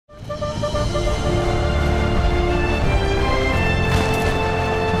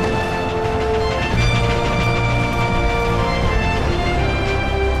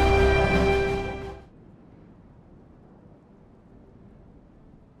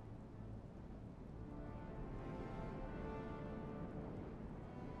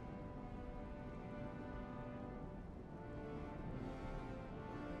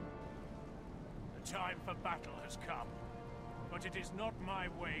time for battle has come. But it is not my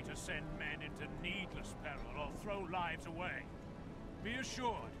way to send men into needless peril or throw lives away. Be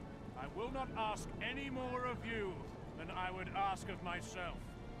assured, I will not ask any more of you than I would ask of myself.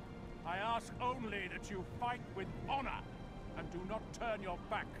 I ask only that you fight with honor and do not turn your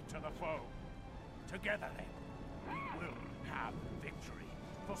back to the foe. Together then, we will have victory,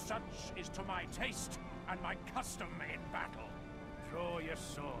 for such is to my taste and my custom in battle. Draw your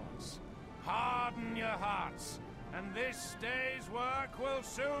swords, harden your hearts, and this day's work will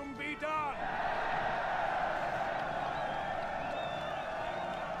soon be done.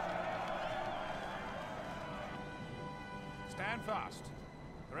 Stand fast.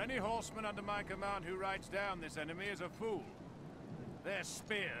 For any horseman under my command who rides down this enemy is a fool. Their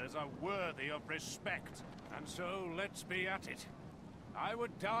spears are worthy of respect, and so let's be at it. I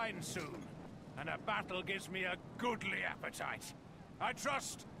would dine soon, and a battle gives me a goodly appetite. I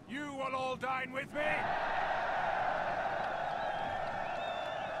trust you will all dine with me.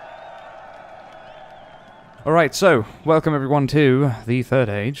 Alright, so, welcome everyone to the Third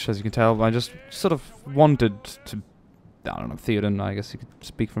Age. As you can tell, I just sort of wanted to... I don't know, Theoden, I guess he could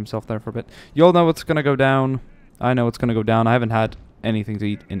speak for himself there for a bit. You all know what's gonna go down. I know what's gonna go down. I haven't had anything to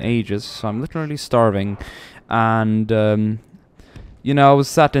eat in ages, so I'm literally starving. And, you know, I was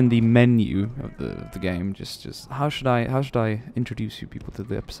sat in the menu of the game, just how should I introduce you people to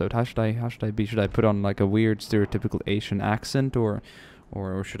the episode? How should I be? Should I put on like a weird stereotypical Asian accent, or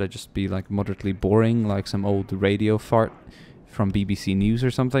should I just be like moderately boring, like some old radio fart from BBC News or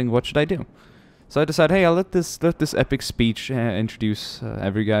something? What should I do? So I decided, hey, I'll let this epic speech introduce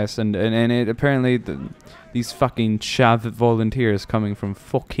every guys, and it apparently these fucking chav volunteers coming from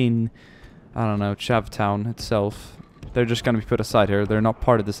fucking, I don't know, Chavtown itself, they're just gonna be put aside here. They're not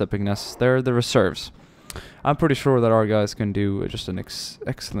part of this epicness. They're the reserves. I'm pretty sure that our guys can do just an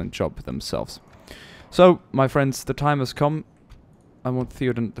excellent job themselves. So, my friends, the time has come. I want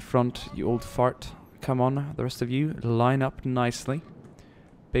Theoden at the front, you old fart. Come on, the rest of you, line up nicely.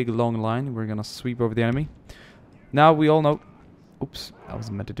 Big long line. We're gonna sweep over the enemy. Now we all know. Oops, I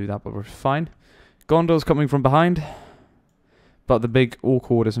wasn't meant to do that, but we're fine. Gondor's coming from behind, but the big orc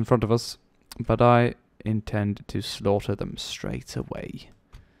horde is in front of us. But I intend to slaughter them straight away.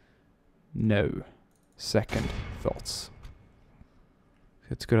 No second thoughts.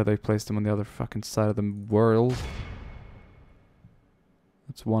 It's good how they placed them on the other fucking side of the world.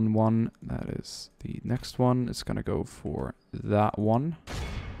 That's 1-1. That is the next one. It's gonna go for that one.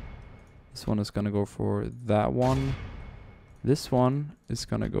 This one is gonna go for that one. This one is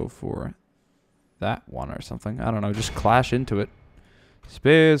gonna go for that one or something. I don't know, just clash into it.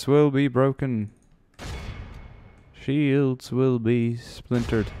 Spears will be broken. Shields will be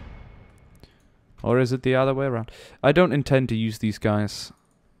splintered. Or is it the other way around? I don't intend to use these guys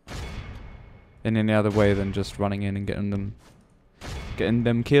in any other way than just running in and getting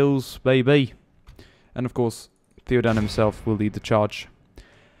them kills, baby. And of course, Theoden himself will lead the charge.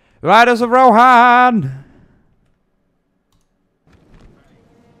 Riders of Rohan!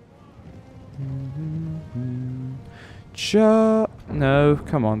 No,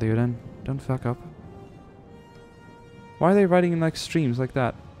 come on, Theoden. Don't fuck up. Why are they riding in like streams like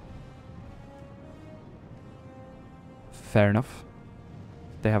that? Fair enough.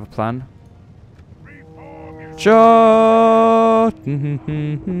 They have a plan. Charge!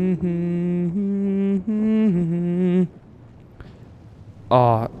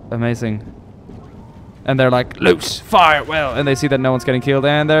 Oh, amazing. And they're like, loose, fire, well, and they see that no one's getting killed,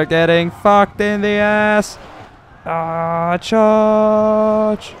 and they're getting fucked in the ass. Ah,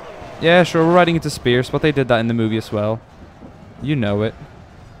 charge! Yeah, sure, we're riding into spears, but they did that in the movie as well. You know it.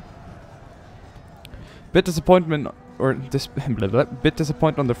 Bit disappointment, or bit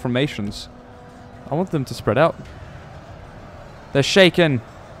disappointment on the formations. I want them to spread out. They're shaken.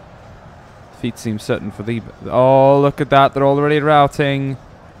 Feet seem certain for the... Oh, look at that. They're already routing.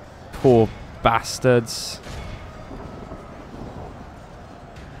 Poor bastards.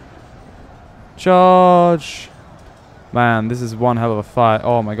 Charge. Man, this is one hell of a fight.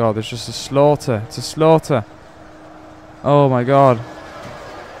 Oh my god, there's just a slaughter. It's a slaughter. Oh my god.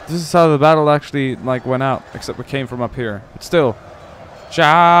 This is how the battle actually like went out. Except we came from up here. But still.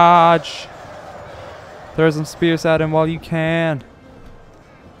 Charge. Throw some spears at him while you can.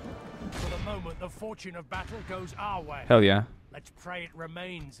 For the moment, the fortune of battle goes our way. Hell yeah. Let's pray it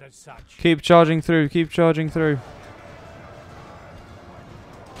remains as such. Keep charging through. Keep charging through.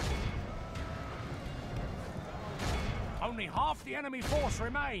 Only half the enemy force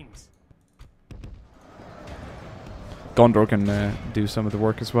remains. Gondor can do some of the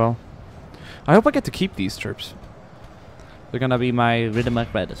work as well. I hope I get to keep these troops. They're gonna be my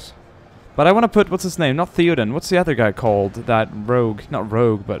Riddermark Riders. But I want to put, what's his name? Not Theoden. What's the other guy called? That rogue. Not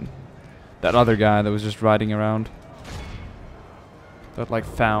rogue, but that other guy that was just riding around. That like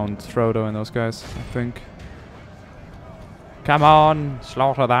found Frodo and those guys, I think. Come on,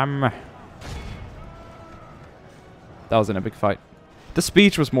 slaughter them. That was an epic fight. The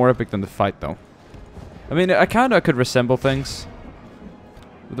speech was more epic than the fight, though. I mean, I kind of could resemble things.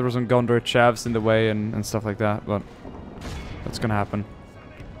 There was some Gondor chavs in the way and stuff like that, but that's gonna happen.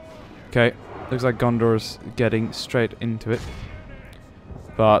 Okay, looks like Gondor's getting straight into it.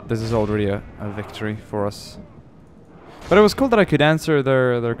 But this is already a victory for us. But it was cool that I could answer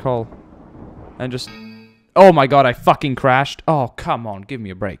their call. And just... Oh my god, I fucking crashed. Oh, come on, give me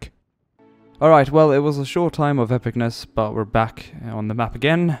a break. Alright, well, it was a short time of epicness, but we're back on the map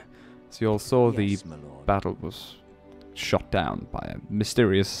again. As you all saw, the battle was shot down by a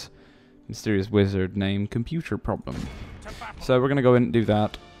mysterious wizard named Computer Problem. So we're gonna go in and do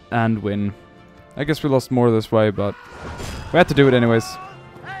that, and win. I guess we lost more this way, but we had to do it anyways.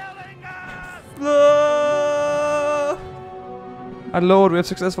 Our lord, we have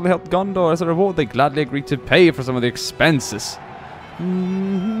successfully helped Gondor. As a reward, they gladly agreed to pay for some of the expenses.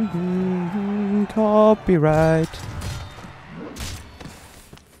 Copyright.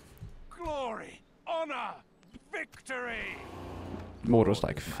 Glory, honor, victory. Mordor's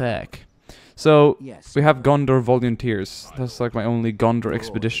like, feck. So, we have Gondor volunteers. That's like my only Gondor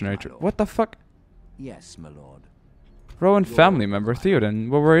expeditionary trip. What the fuck? Yes, my lord. Rohan family member, Theoden.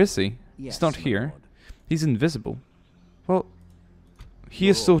 Well, where is he? Yes, He's not my here. lord. He's invisible. Well, he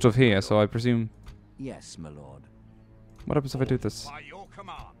is sort of here, so I presume... Yes, my lord. What happens if I do this? By your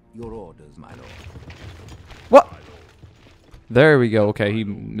command. Your orders, my lord. What? There we go. Okay, he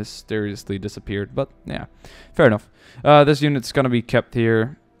mysteriously disappeared, but yeah, fair enough. This unit's gonna be kept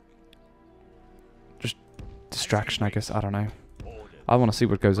here. Just distraction, I guess. I don't know. I want to see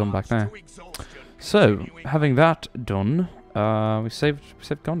what goes on back there. So, having that done, we saved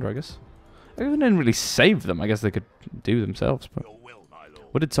Gondor, I guess. I didn't really save them. I guess they could do themselves, but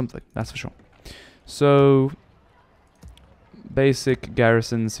we did something. That's for sure. So, basic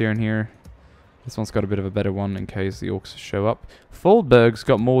garrisons here and here. This one's got a bit of a better one in case the orcs show up. Foldberg's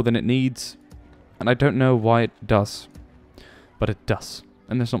got more than it needs, and I don't know why it does, but it does,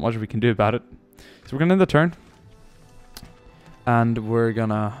 and there's not much we can do about it. So we're gonna end the turn, and we're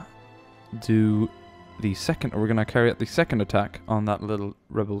gonna do the second, or we're gonna carry out the second attack on that little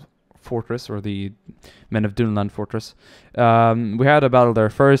rebel fortress, or the Men of Dunland fortress. We had a battle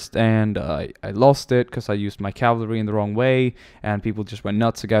there first, and I lost it because I used my cavalry in the wrong way, and people just went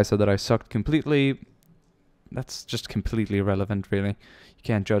nuts. The guy said that I sucked completely. That's just completely irrelevant, really. You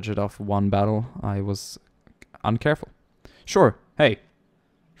can't judge it off one battle. I was uncareful. Sure, hey,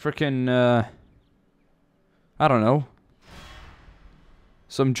 frickin' I don't know.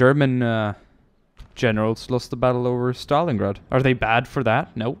 Some German generals lost the battle over Stalingrad. Are they bad for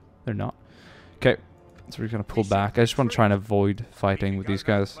that? No. They're not. Okay, so we're gonna pull back. I just want to try and avoid fighting with these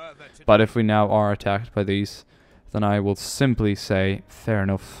guys. But if we now are attacked by these, then I will simply say, fair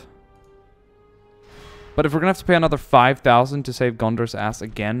enough. But if we're gonna have to pay another 5,000 to save Gondor's ass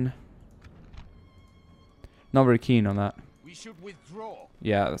again, not very keen on that. We should withdraw.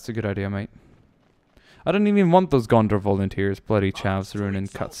 Yeah, that's a good idea, mate. I don't even want those Gondor volunteers. Bloody chavs ruining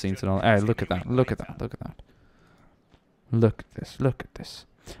cutscenes and all. Hey, look at that. Look at that. Look at that. Look at this. Look at this.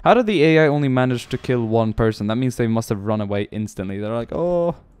 How did the AI only manage to kill one person? That means they must have run away instantly. They're like,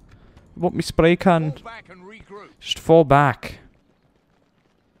 oh, want me spray can? Just fall back.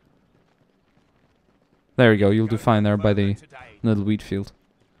 There we go. You'll do fine there by the little wheat field.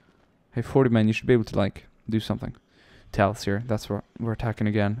 Hey, 40 men, you should be able to, like, do something. Tells here. That's where we're attacking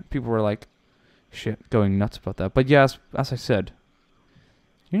again. People were like, shit, going nuts about that. But yes, as I said,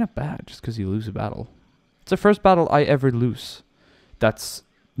 you're not bad just because you lose a battle. It's the first battle I ever lose that's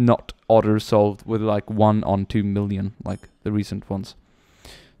not auto-resolved with like 1 on 2 million, like the recent ones.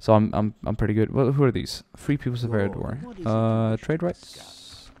 So I'm pretty good. Well, who are these? Free Peoples of Eredor. Trade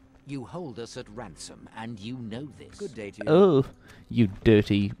rights. You hold us at ransom, and you know this. Good day to you. Oh, you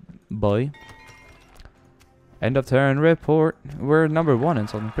dirty boy. End of turn report. We're number 1 in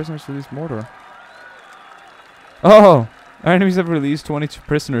solving prisoners released Mordor. Oh, our enemies have released 22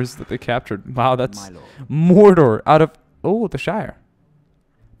 prisoners that they captured. Wow, that's Mordor out of the Shire.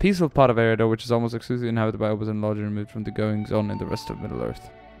 Peaceful part of Eredor, which is almost exclusively inhabited by others and largely removed from the goings on in the rest of Middle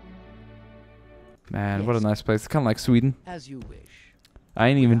Earth. Man, what a nice place. It's kind of like Sweden. As you wish. I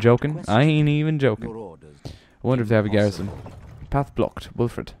ain't even joking. I ain't even joking. I wonder if they have a garrison. Path blocked.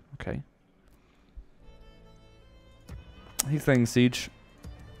 Wilfred. Okay. He's laying siege.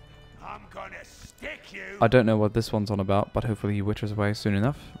 I'm gonna stick you. I don't know what this one's on about, but hopefully he withers away soon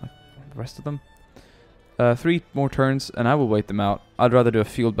enough. the rest of them. 3 more turns, and I will wait them out. I'd rather do a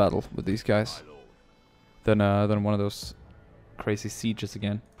field battle with these guys than one of those crazy sieges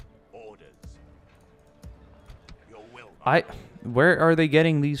again. Where are they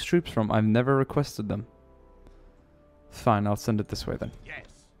getting these troops from? I've never requested them. Fine, I'll send it this way then.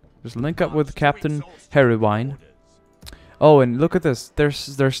 Just link up with Captain Harrywine. Oh, and look at this. They're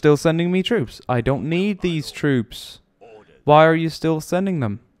still sending me troops. I don't need these troops. Why are you still sending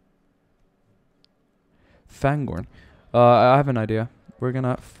them? Fangorn. I have an idea. We're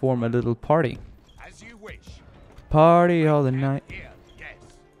gonna form a little party. Party all the night.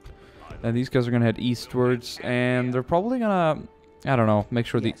 And these guys are gonna head eastwards, and they're probably gonna, I don't know, make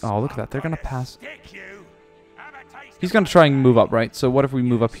sure the... Oh, look at that. They're gonna pass. He's gonna try and move up, right? So what if we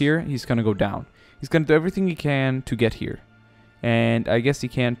move up here? He's gonna go down. He's gonna do everything he can to get here. And I guess he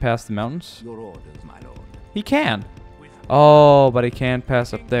can't pass the mountains. Your orders, my lord. He can. Oh, but he can't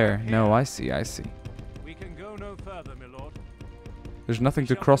pass up there. No, I see, I see. We can go no further, my lord. There's nothing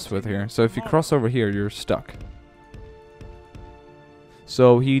to cross with here. So if you cross over here, you're stuck.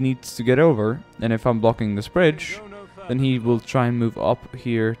 So he needs to get over, and if I'm blocking this bridge, then he will try and move up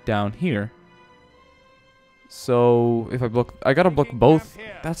here, down here. So if I block, I gotta block both.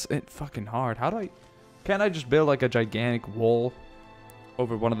 That's it, fucking hard. How do I? Can't I just build like a gigantic wall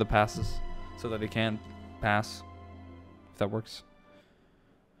over one of the passes so that he can't pass? If that works.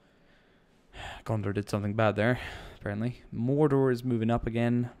 Gondor did something bad there, apparently. Mordor is moving up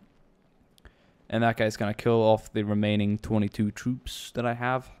again. And that guy's gonna kill off the remaining 22 troops that I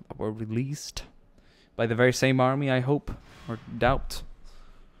have that were released by the very same army, I hope. Or doubt.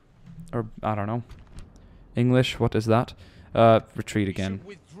 Or, I don't know. English, what is that? Retreat again.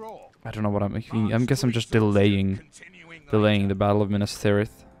 I don't know what I'm making. I guess I'm just delaying the Battle of Minas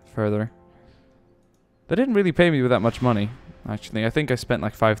Tirith further. They didn't really pay me with that much money, actually. I think I spent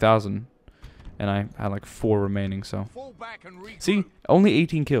like 5,000. And I had like 4 remaining, so... See? Only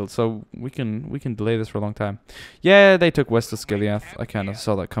 18 killed, so we can delay this for a long time. Yeah, they took west of Skiliath. I kind of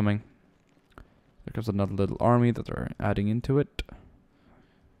saw that coming. There comes another little army that they're adding into it.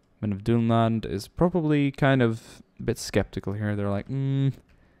 Men of Dunland is probably kind of a bit skeptical here. They're like,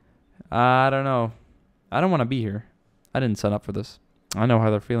 I don't know. I don't want to be here. I didn't sign up for this. I know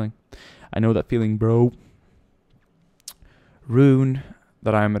how they're feeling. I know that feeling, bro. Rune,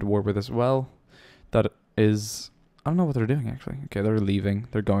 that I am at war with as well. That is... I don't know what they're doing, actually. Okay, they're leaving.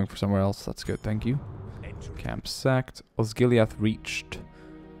 They're going for somewhere else. That's good, thank you. Camp sacked. Osgiliath reached.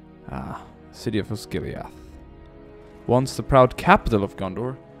 City of Osgiliath. Once the proud capital of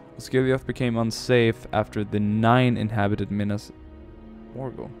Gondor, Osgiliath became unsafe after the 9 inhabited Minas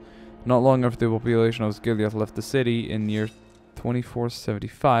Morgul. Not long after the population of Osgiliath left the city in year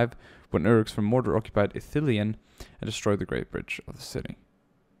 2475, when Uruks from Mordor occupied Ithilien and destroyed the Great Bridge of the city.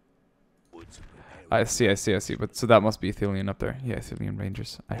 I see. But so that must be Ithilien up there. Yeah, Ithilien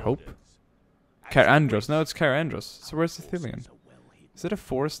Rangers. I hope. Carandros. No, it's Carandros. So where's Ithilien? Is it a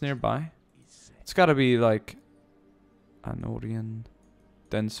forest nearby? It's gotta be like Anorian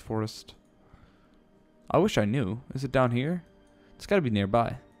dense forest. I wish I knew. Is it down here? It's gotta be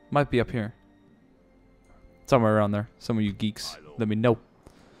nearby. Might be up here. Somewhere around there. Some of you geeks, let me know.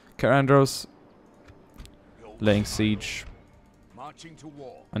 Carandros. Laying siege.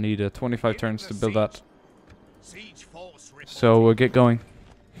 I need 25 turns to build that. So we'll get going.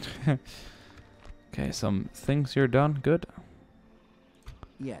 Okay, some things here done. Good.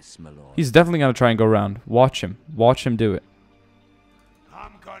 Yes, my lord. He's definitely gonna try and go around. Watch him. Watch him do it.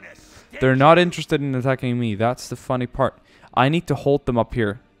 They're not interested in attacking me. That's the funny part. I need to hold them up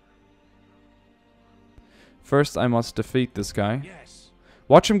here. First, I must defeat this guy.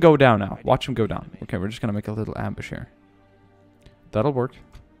 Watch him go down now. Watch him go down. Okay, we're just gonna make a little ambush here. That'll work.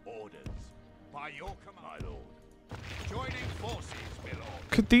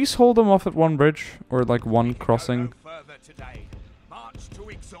 Could these hold them off at one bridge? Or like one crossing?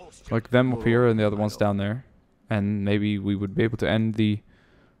 Like them up here and the other ones down there. And maybe we would be able to end the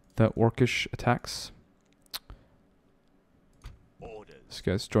orcish attacks. This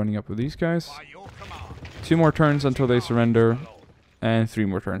guy's joining up with these guys. 2 more turns until they surrender. And 3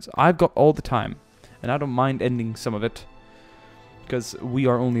 more turns. I've got all the time. And I don't mind ending some of it. Because we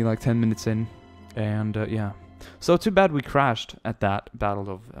are only like 10 minutes in. And yeah. So too bad we crashed at that Battle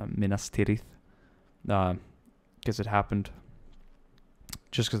of Minas Tirith. Because it happened.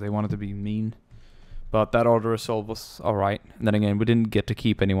 Just because they wanted to be mean. But that auto assault was alright. And then again, we didn't get to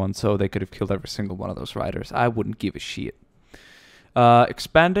keep anyone. So they could have killed every single one of those riders. I wouldn't give a shit.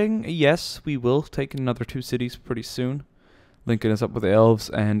 Expanding, yes, we will take another 2 cities pretty soon. Linking us up with the elves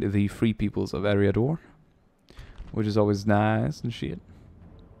and the free peoples of Eriador. Which is always nice and shit.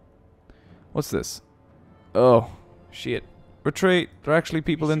 What's this? Oh, shit. Retreat. There are actually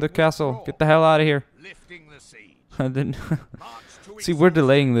people in the castle. Get the hell out of here. I didn't... See, we're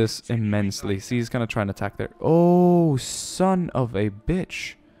delaying this immensely. See, he's gonna try and attack there. Oh, son of a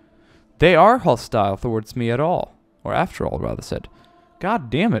bitch. They are hostile towards me at all. Or after all, rather said. God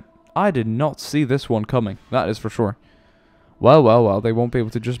damn it. I did not see this one coming. That is for sure. Well, well, well. They won't be able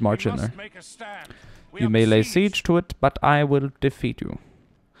to just march in there. You may lay siege to it, but I will defeat you.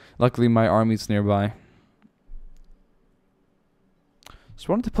 Luckily, my army's nearby. Just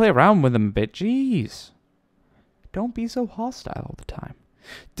wanted to play around with them a bit. Jeez. Don't be so hostile all the time.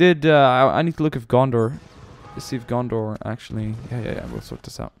 I need to look if Gondor... See if Gondor actually... Yeah, we'll sort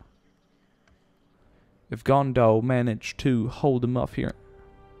this out. If Gondor managed to hold them off here.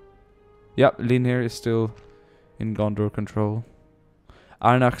 Yep, Linir is still in Gondor control.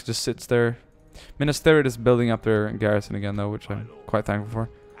 Arnach just sits there. Minas Tirith is building up their garrison again though, which I'm quite thankful for.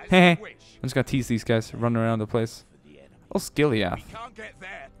 Heh. I'm just gonna tease these guys running around the place. Oh, Skiliath.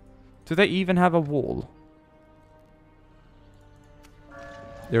 Do they even have a wall?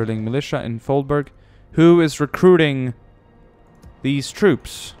 Erling militia in Foldberg. Who is recruiting these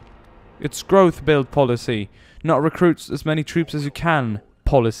troops? It's growth build policy, not recruit as many troops as you can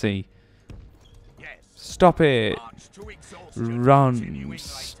policy. Stop it. Run.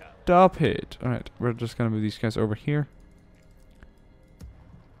 Stop it. Alright, we're just gonna move these guys over here.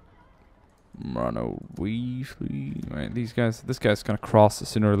 Run away. Alright, these guys. This guy's gonna cross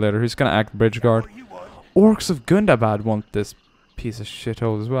sooner or later. He's gonna act bridge guard. Orcs of Gundabad want this piece of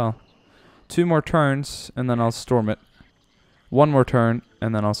shithole as well. 2 more turns and then I'll storm it. 1 more turn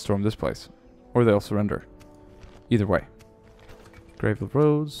and then I'll storm this place. Or they'll surrender. Either way. Gravel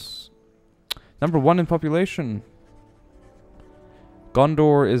Roads. Number 1 in population.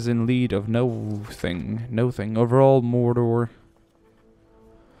 Gondor is in lead of nothing. Overall, Mordor.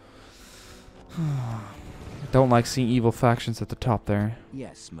 Don't like seeing evil factions at the top there.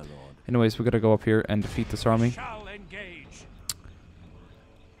 Yes, my lord. Anyways, we gotta go up here and defeat this army.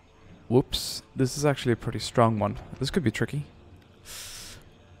 Whoops. This is actually a pretty strong one. This could be tricky.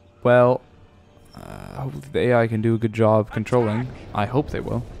 Well, hopefully the AI can do a good job controlling. I hope they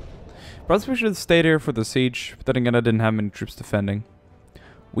will. Perhaps we should have stayed here for the siege, but then again I didn't have many troops defending.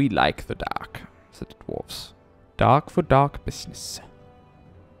 We like the dark, said the dwarves. Dark for dark business.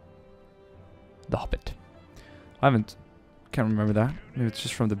 The Hobbit. Can't remember that. Maybe it's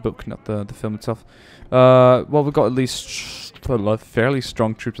just from the book, not the film itself. Well, we've got at least fairly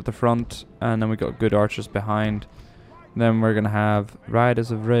strong troops at the front, and then we got good archers behind. Then we're gonna have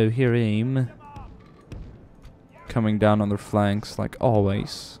Riders of Rohirrim coming down on their flanks, like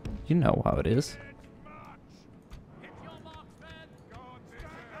always. You know how it is.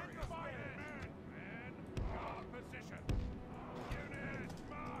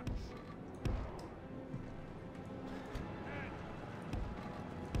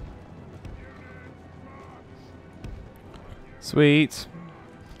 Sweet.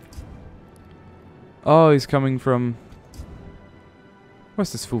 Oh, he's coming from...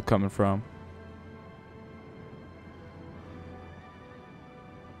 Where's this fool coming from?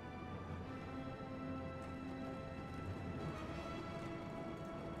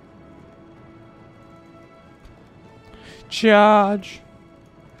 Charge!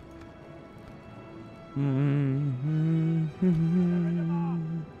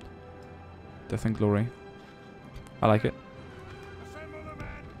 Death and Glory. I like it.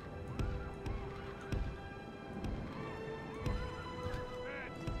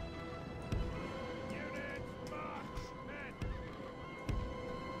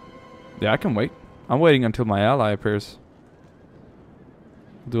 Yeah, I can wait. I'm waiting until my ally appears.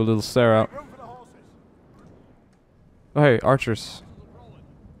 Do a little stare out. Oh, hey, archers.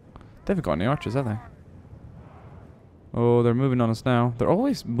 They haven't got any archers, have they? Oh, they're moving on us now. They're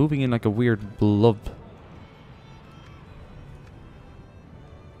always moving in like a weird blob.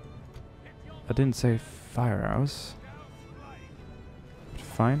 I didn't say fire arrows.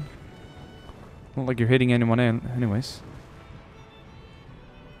 Fine. Not like you're hitting anyone in, anyways.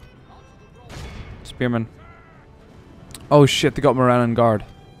 Spearman. Oh shit, they got Moran on guard.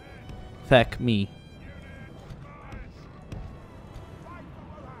 Feck me.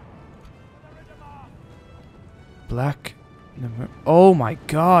 Black. Oh my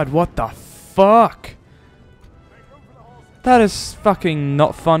god, what the fuck? That is fucking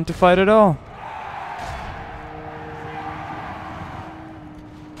not fun to fight at all.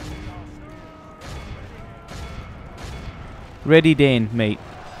 Ready, Dane, mate.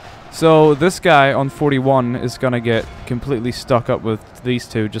 So this guy on 41 is gonna get completely stuck up with these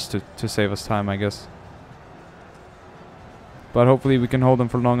two just to save us time, I guess. But hopefully we can hold them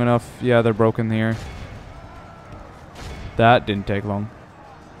for long enough. Yeah, they're broken here. That didn't take long.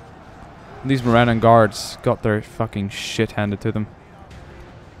 These Morannon guards got their fucking shit handed to them.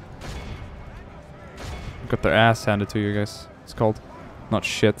 Got their ass handed to you guys. It's called. Not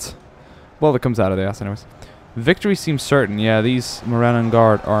shit. Well, it comes out of the ass anyways. Victory seems certain. Yeah, these Morannon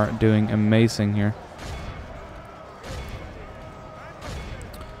guard are doing amazing here.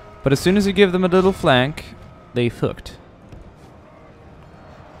 But as soon as you give them a little flank, they fucked.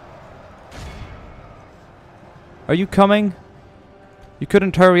 Are you coming? You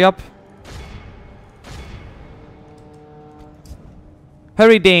couldn't hurry up?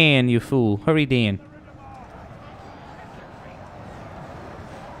 Hurry, Dan, you fool. Hurry, Dan.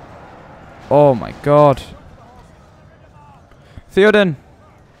 Oh my god. Theoden!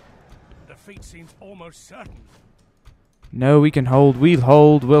 Defeat seems almost certain. No, we can hold. We'll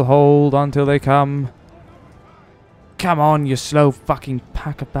hold until they come. Come on, you slow fucking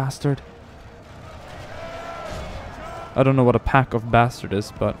pack of bastard. I don't know what a pack of bastard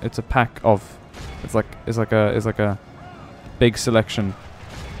is, but it's a pack of. It's like a big selection.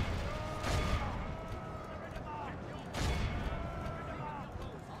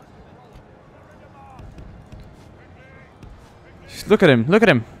 Look at him! Look at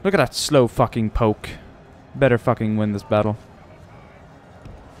him! Look at that slow fucking poke. Better fucking win this battle.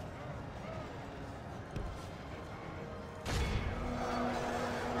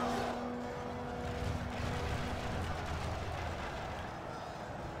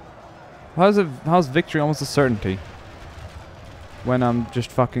 How's victory almost a certainty? When I'm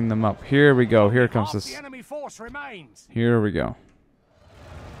just fucking them up. Here we go. Here comes this. Here we go.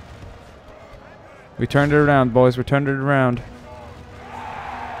 We turned it around, boys. We turned it around.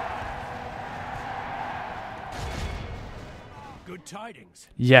 Good tidings.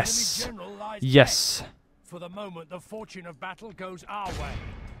 Yes. Yes. For the moment, the fortune of battle goes our way.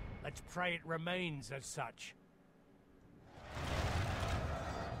 Let's pray it remains as such.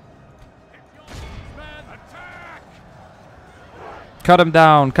 Attack! Cut him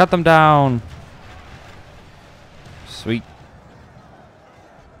down. Cut them down. Sweet.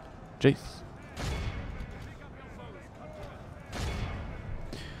 Jeez.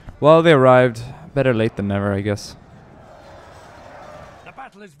 Well, they arrived. Better late than never, I guess. The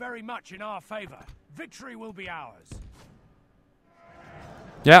battle is very much in our favor. Victory will be ours.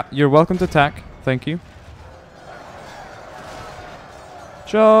 Yeah, you're welcome to attack. Thank you.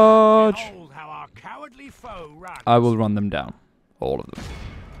 Charge! Behold how our cowardly foe runs. I will run them down. All of them.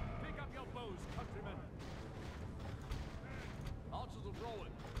 Pick up your bows, countrymen. Archers of Rohan.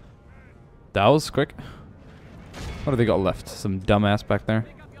 That was quick. What have they got left? Some dumbass back there.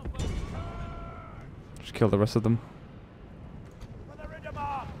 Just kill the rest of them.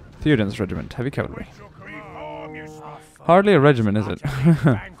 Theoden's regiment. Heavy cavalry. Hardly a regiment, is it?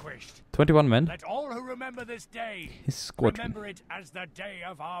 21 men. Let all who remember this day His squadron. remember it as the day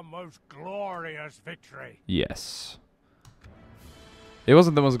of our most glorious victory. Yes. It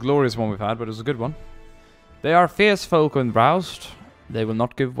wasn't the most glorious one we've had, but it was a good one. They are fierce folk and roused. They will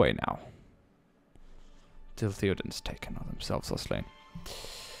not give way now. Till Theoden's taken on themselves are slain.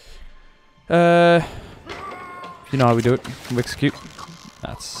 You know how we do it. We execute.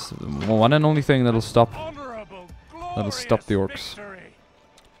 That's the one and only thing that'll stop the orcs.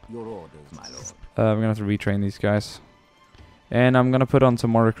 Your orders, my lord. We're gonna have to retrain these guys. And I'm gonna put on some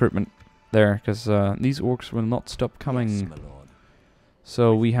more recruitment there, because these orcs will not stop coming. Yes, my lord.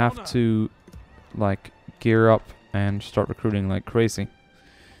 So we have to, like, gear up and start recruiting like crazy.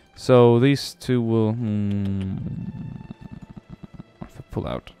 So these two will... if I pull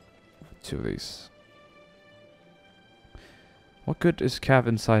out 2 of these. What good is Cav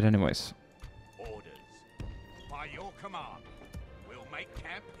inside anyways? Orders. By your command, we'll make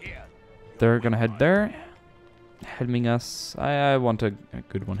camp here. They're gonna head there. Helming us. I want a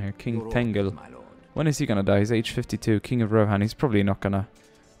good one here. King Your Tengel. orders, my lord. When is he gonna die? He's age 52. King of Rohan. He's probably not gonna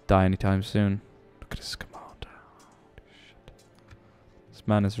die anytime soon. Look at his commander. Shit. This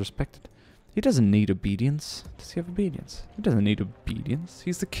man is respected. He doesn't need obedience. Does he have obedience? He doesn't need obedience.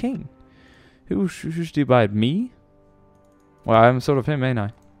 He's the king. Who should he abide? Me? Well, I'm sort of him, ain't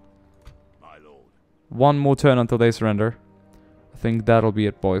I? My lord. One more turn until they surrender. I think that'll be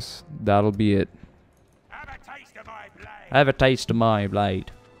it, boys. That'll be it. Have a taste of my blade. Have a taste of my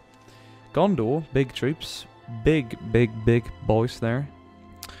blade. Gondor, big troops. Big boys there.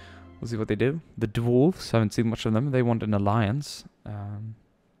 We'll see what they do. The dwarves, haven't seen much of them. They want an alliance.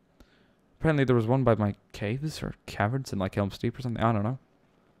 Apparently there was one by my caves or caverns in like Helm's Deep or something. I don't know.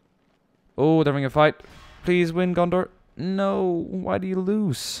 Oh, they're having a fight. Please win, Gondor. No, why do you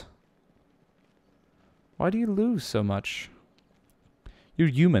lose? Why do you lose so much? You're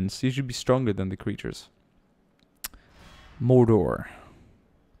humans. You should be stronger than the creatures. Mordor.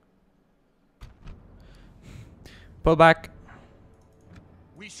 Pull back.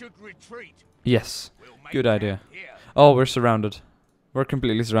 We should retreat. Yes. We'll make Good camp idea. here. Oh, we're surrounded. We're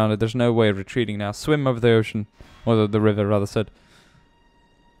completely surrounded. There's no way of retreating now. Swim over the ocean. Or the river, rather said.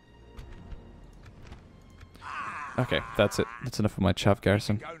 Okay, that's it. That's enough of my chaff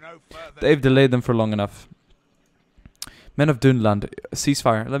garrison. Go no further. They've delayed them for long enough. Men of Dunland,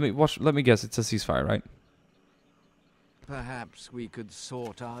 ceasefire. Let me guess, it's a ceasefire, right? Perhaps we could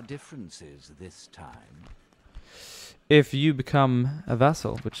sort our differences this time. If you become a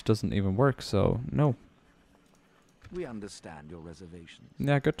vassal, which doesn't even work, so no. We understand your reservations.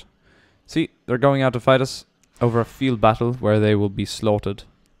 Yeah, good. See, they're going out to fight us over a field battle where they will be slaughtered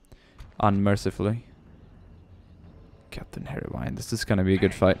unmercifully. Captain Harrywine, this is gonna be a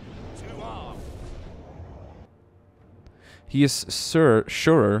good fight. He is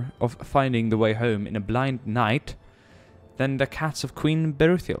surer of finding the way home in a blind night than the cats of Queen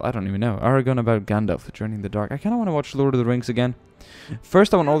Beruthiel. I don't even know. Aragon about Gandalf, The Journey in the Dark. I kind of want to watch Lord of the Rings again.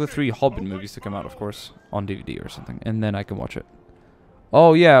 First, I want all the 3 Hobbit movies to come out, of course, on DVD or something, and then I can watch it.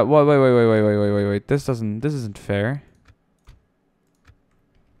 Oh yeah, wait. This isn't fair.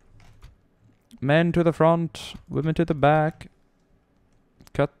 Men to the front, women to the back.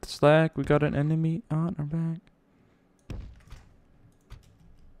 Cut the slack. We got an enemy on our back.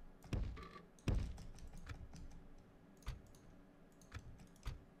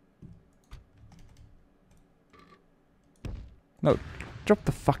 No, drop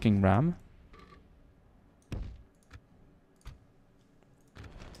the fucking ram.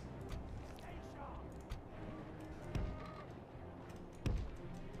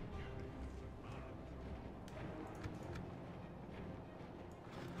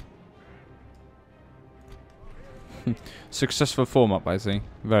 Successful form up, I see.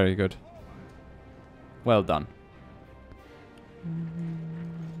 Very good. Well done.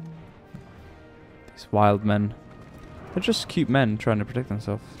 These wild men. They're just cute men trying to protect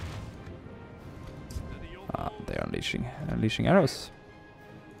themselves. Ah, they're unleashing arrows.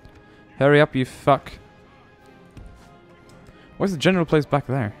 Hurry up, you fuck. Where's the general place back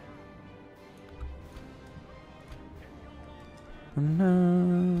there?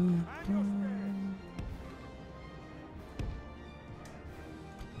 No.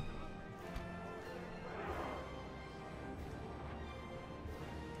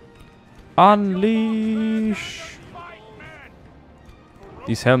 Unleash!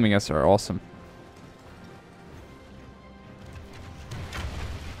 These Helmingas are awesome.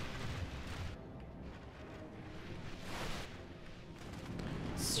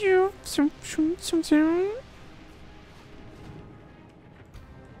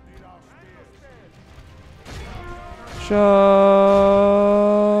 Charge!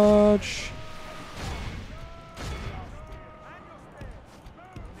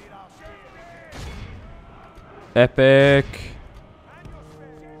 Epic!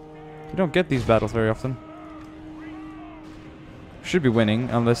 You don't get these battles very often. Should be winning,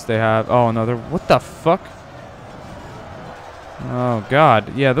 unless they have... Oh no, they're... What the fuck? Oh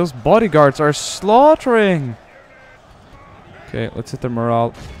god. Yeah, those bodyguards are slaughtering! Okay, let's hit their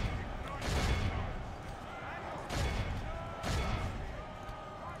morale.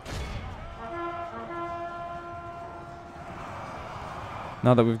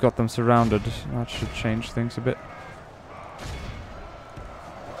 Now that we've got them surrounded, that should change things a bit.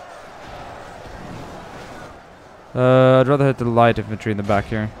 I'd rather hit the light infantry in the back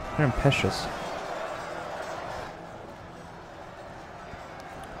here. They're impetuous.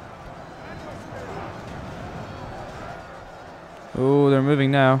 Oh, they're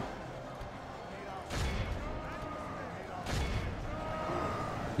moving now.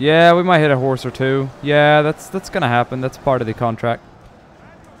 Yeah, we might hit a horse or two. Yeah, that's gonna happen. That's part of the contract.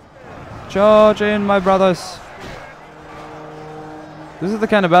 Charge in, my brothers. This is the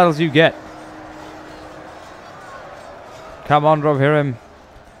kind of battles you get. Come on, Rohirrim.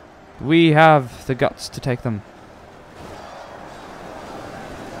 We have the guts to take them.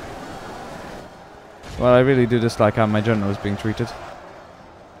 Well, I really do dislike how my general is being treated.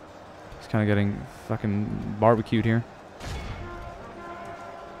 He's kind of getting fucking barbecued here.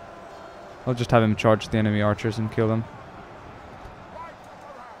 I'll just have him charge the enemy archers and kill them.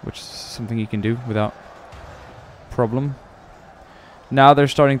 Which is something he can do without problem. Now they're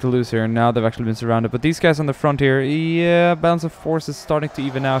starting to lose here. Now they've actually been surrounded. But these guys on the front here, yeah, balance of force is starting to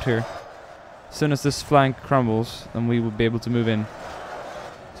even out here. As soon as this flank crumbles, then we will be able to move in.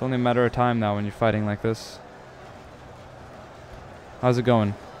 It's only a matter of time now when you're fighting like this. How's it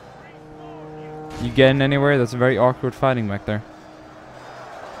going? You getting anywhere? That's very awkward fighting back there.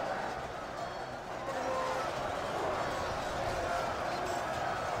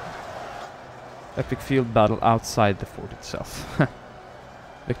 Epic field battle outside the fort itself.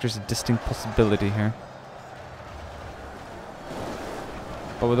 Victor's a distinct possibility here.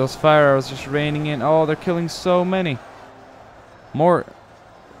 But with those fire arrows just raining in, oh, they're killing so many. More,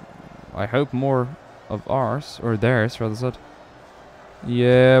 I hope more of ours, or theirs, rather said.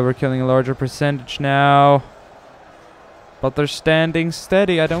 Yeah, we're killing a larger percentage now. But they're standing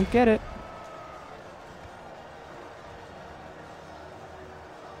steady, I don't get it.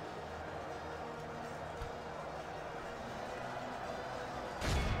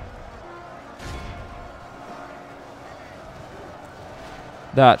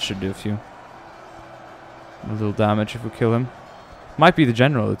 That should do a few. A little damage if we kill him. Might be the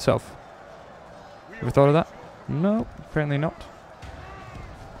general itself. Ever thought of that? No, apparently not.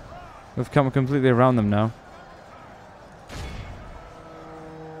 We've come completely around them now.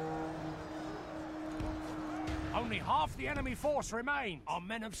 Only half the enemy force remain. Our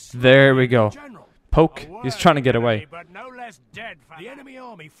men have there we go. Poke. He's trying to get away. But no less dead. The enemy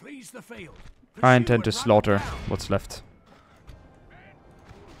army flees the field. I intend to slaughter what's left.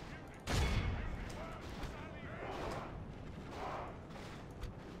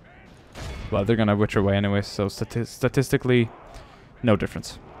 Well, they're gonna witch away anyway, so statistically, no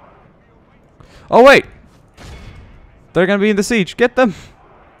difference. Oh wait! They're gonna be in the siege. Get them!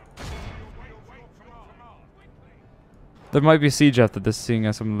 There might be a siege after this, seeing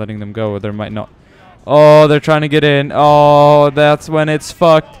as I'm letting them go, or there might not. Oh, they're trying to get in. Oh, that's when it's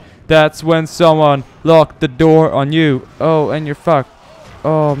fucked. That's when someone locked the door on you. Oh, and you're fucked.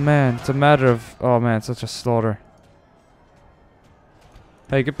 Oh man, it's a matter of... Oh man, such a slaughter.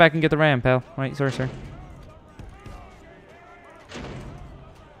 Hey, get back and get the ram, pal. Right, sorry, sir.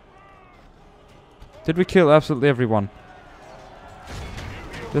 Did we kill absolutely everyone?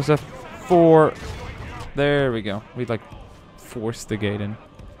 There's a 4. There we go. We like forced the gate in.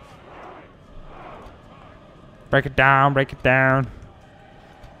 Break it down, break it down.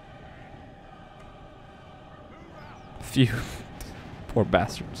 Phew. Poor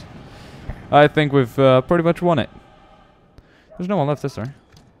bastards. I think we've pretty much won it. There's no one left, is there?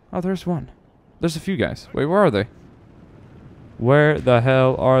 Oh, there's one. There's a few guys. Wait, where are they? Where the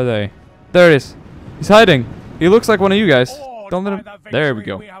hell are they? There it is. He's hiding. He looks like one of you guys. Don't let him... There we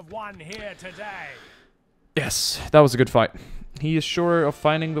go. Yes, that was a good fight. He is sure of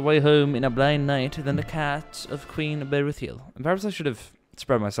finding the way home in a blind night than the cat of Queen Beruthiel. And perhaps I should have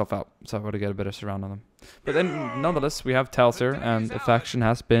spread myself out so I would get a better surround on them. But then, nonetheless, we have Talsir, and the faction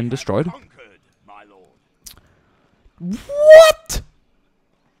has been destroyed. What?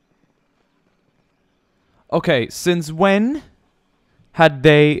 Okay, since when had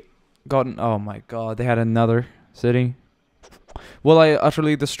they gotten... Oh my god, they had another city. Will I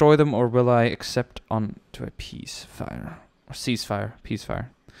utterly destroy them, or will I accept onto a peacefire? Or ceasefire, peacefire.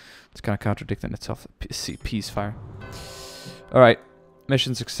 It's kind of contradicting itself. Peacefire. Alright,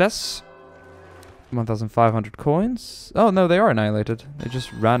 mission success. 1,500 coins. Oh no, they are annihilated. They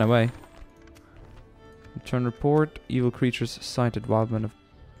just ran away. Return report. Evil creatures sighted. Wildmen of...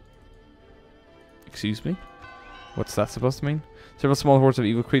 Excuse me? What's that supposed to mean? Several small hordes of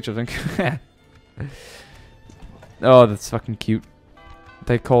evil creatures. Oh, that's fucking cute.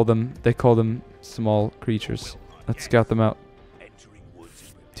 They call them small creatures. Let's scout them out.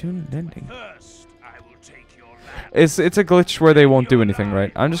 Tune ending. It's a glitch where they won't do anything,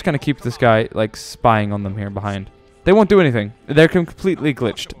 right? I'm just gonna keep this guy like spying on them here behind. They won't do anything. They're completely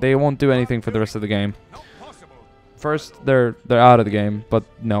glitched. They won't do anything for the rest of the game. First, they're out of the game, but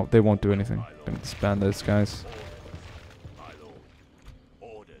no, they won't do anything. Gonna disband those guys.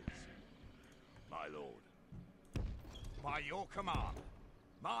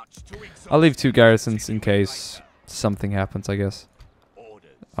 I'll leave 2 garrisons in case something happens, I guess.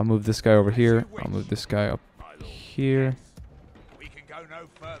 I'll move this guy over here. I'll move this guy up here.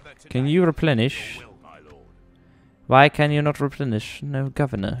 Can you replenish? Why can you not replenish? No,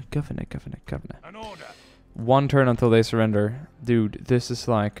 governor. 1 turn until they surrender. Dude, this is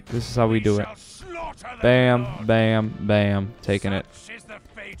how we do it. Bam, bam, bam. Taking it.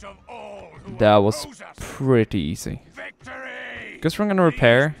 That was pretty easy. Guess we're gonna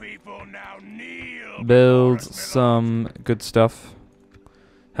repair. Build some good stuff.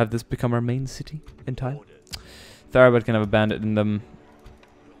 Have this become our main city in time. Tharabad can have a bandit in them.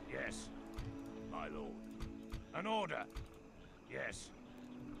 Yes, my lord. An order. Yes.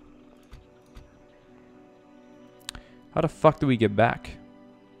 How the fuck do we get back?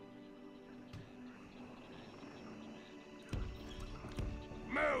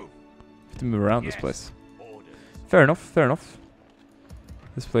 Move. Have to move around this place. Fair enough, fair enough.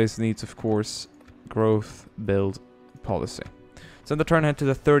 This place needs, of course, growth, build, policy. So the turn ahead to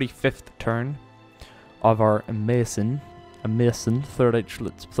the 35th turn. of our amazing third age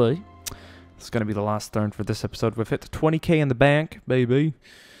let's play. It's gonna be the last turn for this episode. We've hit 20k in the bank, baby,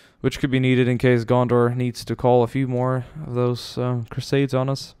 which could be needed in case Gondor needs to call a few more of those crusades on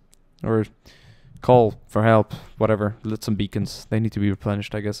us, or call for help, whatever. Lit some beacons. They need to be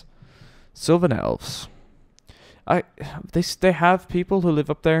replenished, I guess. Sylvan elves. They have people who live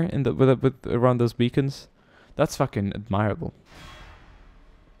up there in the with around those beacons. That's fucking admirable.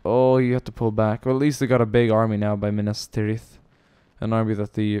 Oh, you have to pull back. Well, at least they got a big army now by Minas Tirith. An army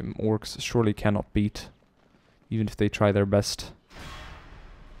that the orcs surely cannot beat, even if they try their best.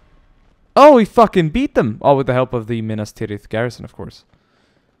 Oh, he fucking beat them! Oh, with the help of the Minas Tirith garrison, of course.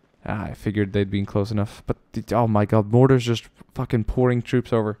 Ah, I figured they'd been close enough. But, oh my god, Mordor's just fucking pouring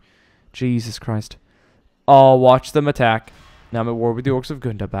troops over. Jesus Christ. Oh, watch them attack. Now I'm at war with the orcs of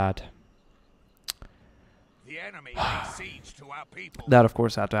Gundabad. The enemy lays siege to our people. That, of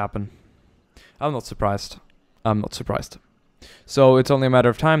course, had to happen. I'm not surprised. I'm not surprised. So it's only a matter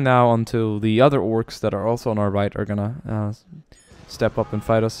of time now until the other orcs that are also on our right are gonna step up and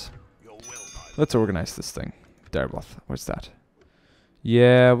fight us. Let's organize this thing. Dareboth, where's that?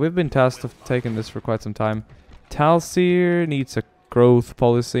 Yeah, we've been tasked of taking this for quite some time. Talsir needs a growth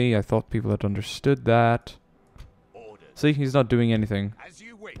policy. I thought people had understood that. See, he's not doing anything. As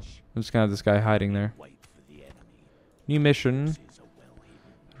you wish. I'm just gonna have this guy hiding there. New mission.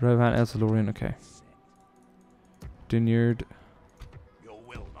 Rohan Elsalorian, okay. Dinyard. Your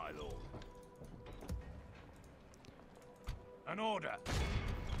will, my lord. An order.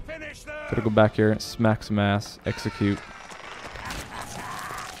 Finish them. Gotta go back here, smack some ass, execute.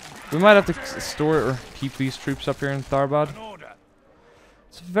 We might have to store or keep these troops up here in Tharbad. An order.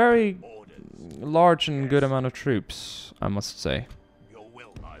 It's a very Orders. large and good amount of troops, I must say. Your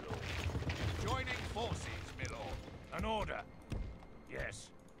will, my lord. Joining forces, my lord. An order. Yes.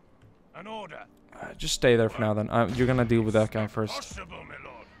 An order. Just stay there for now then. You're gonna deal with that guy first. Possible, my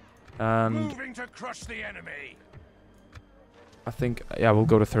lord. And Moving to crush the enemy. I think, yeah, we'll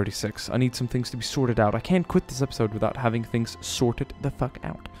go to 36. I need some things to be sorted out. I can't quit this episode without having things sorted the fuck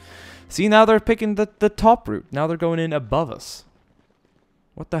out. See, now they're picking the top route. Now they're going in above us.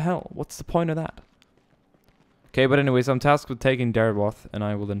 What the hell? What's the point of that? Okay, but anyways, I'm tasked with taking Dareboth, and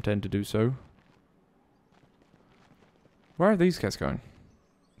I will intend to do so. Where are these guys going?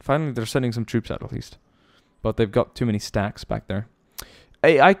 Finally, they're sending some troops out, at least. But they've got too many stacks back there.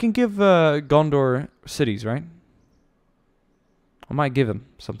 Hey, I can give Gondor cities, right? I might give them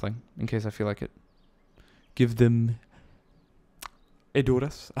something, in case I feel like it. Give them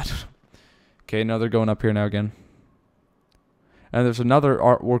Edoras? I don't know. Okay, now they're going up here now again. And there's another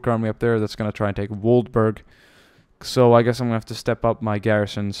orc army up there that's going to try and take Woldburg. So I guess I'm going to have to step up my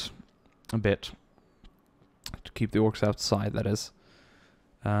garrisons a bit. To keep the orcs outside, that is.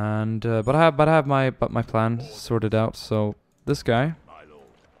 And but I have my plan sorted out. So this guy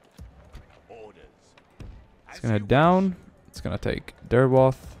is gonna head down. It's gonna take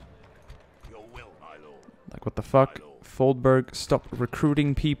Dareboth. Like what the fuck? Foldberg, stop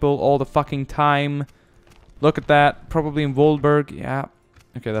recruiting people all the fucking time. Look at that. Probably in Woldburg. Yeah.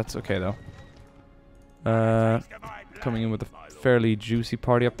 Okay, that's okay though. Coming in with a fairly juicy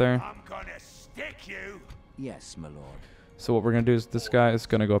party up there. I'm gonna stick you. Yes, my lord. So what we're gonna do is this guy is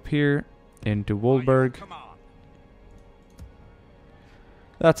gonna go up here into Woldburg.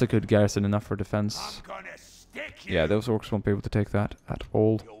 That's a good garrison, enough for defense. I'm gonna stick you. Yeah, those orcs won't be able to take that at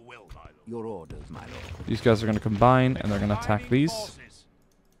all. Your will, my lord. Your orders, my lord. These guys are gonna combine and they're gonna attack Combining these. forces.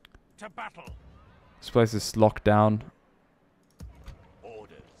 To battle. This place is locked down.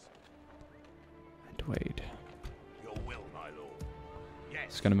 Orders. And wait, Your will, my lord. Yes.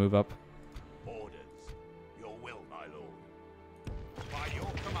 it's gonna move up. Orders. Your will, my lord. By your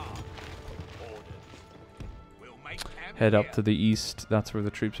command. Orders. We'll make camp Head up here. to the east. That's where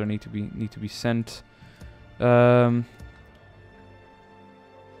the troops are need to be sent. Whoa,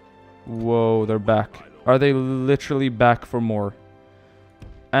 they're back. Are they literally back for more?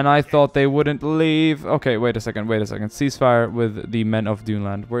 And I thought they wouldn't leave. Okay, wait a second. Ceasefire with the men of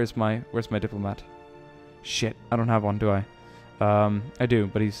Duneland. Where's my diplomat? Shit, I don't have one, do I? I do,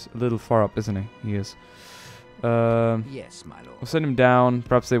 but he's a little far up, isn't he? He is. Yes, my lord. We'll send him down.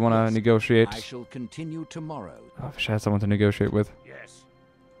 Perhaps they want to Yes, negotiate. I shall continue tomorrow. Oh, I wish I had someone to negotiate with. Yes.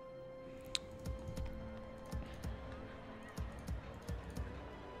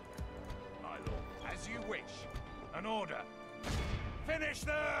 My lord. As you wish. An order. Finish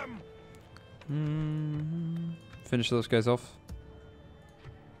them. Finish those guys off.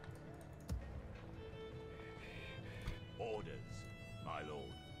 Orders, my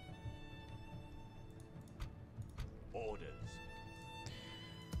lord. Orders.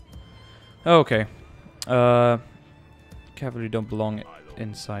 Okay. Cavalry don't belong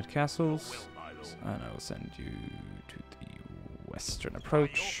inside castles. And I will send you to the western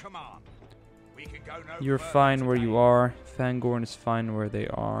approach. You're fine where you are. Fangorn is fine where they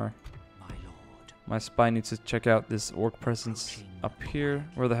are. My spy needs to check out this orc presence up here.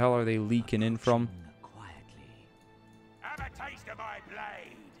 Where the hell are they leaking in from? Have a taste of my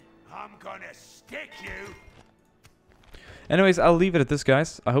blade. I'm gonna stick you. Anyways, I'll leave it at this,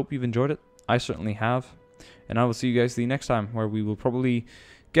 guys. I hope you've enjoyed it. I certainly have. And I will see you guys the next time, where we will probably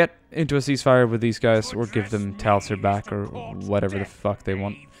get into a ceasefire with these guys, or give them Talsir back, or whatever the fuck they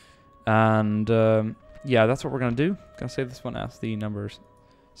want. And yeah, that's what we're gonna do. Gonna save this one as the number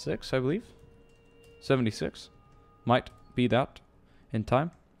 6, I believe. 76. Might be that in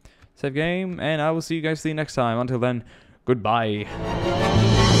time. Save game, and I will see you guys the next time. Until then, goodbye.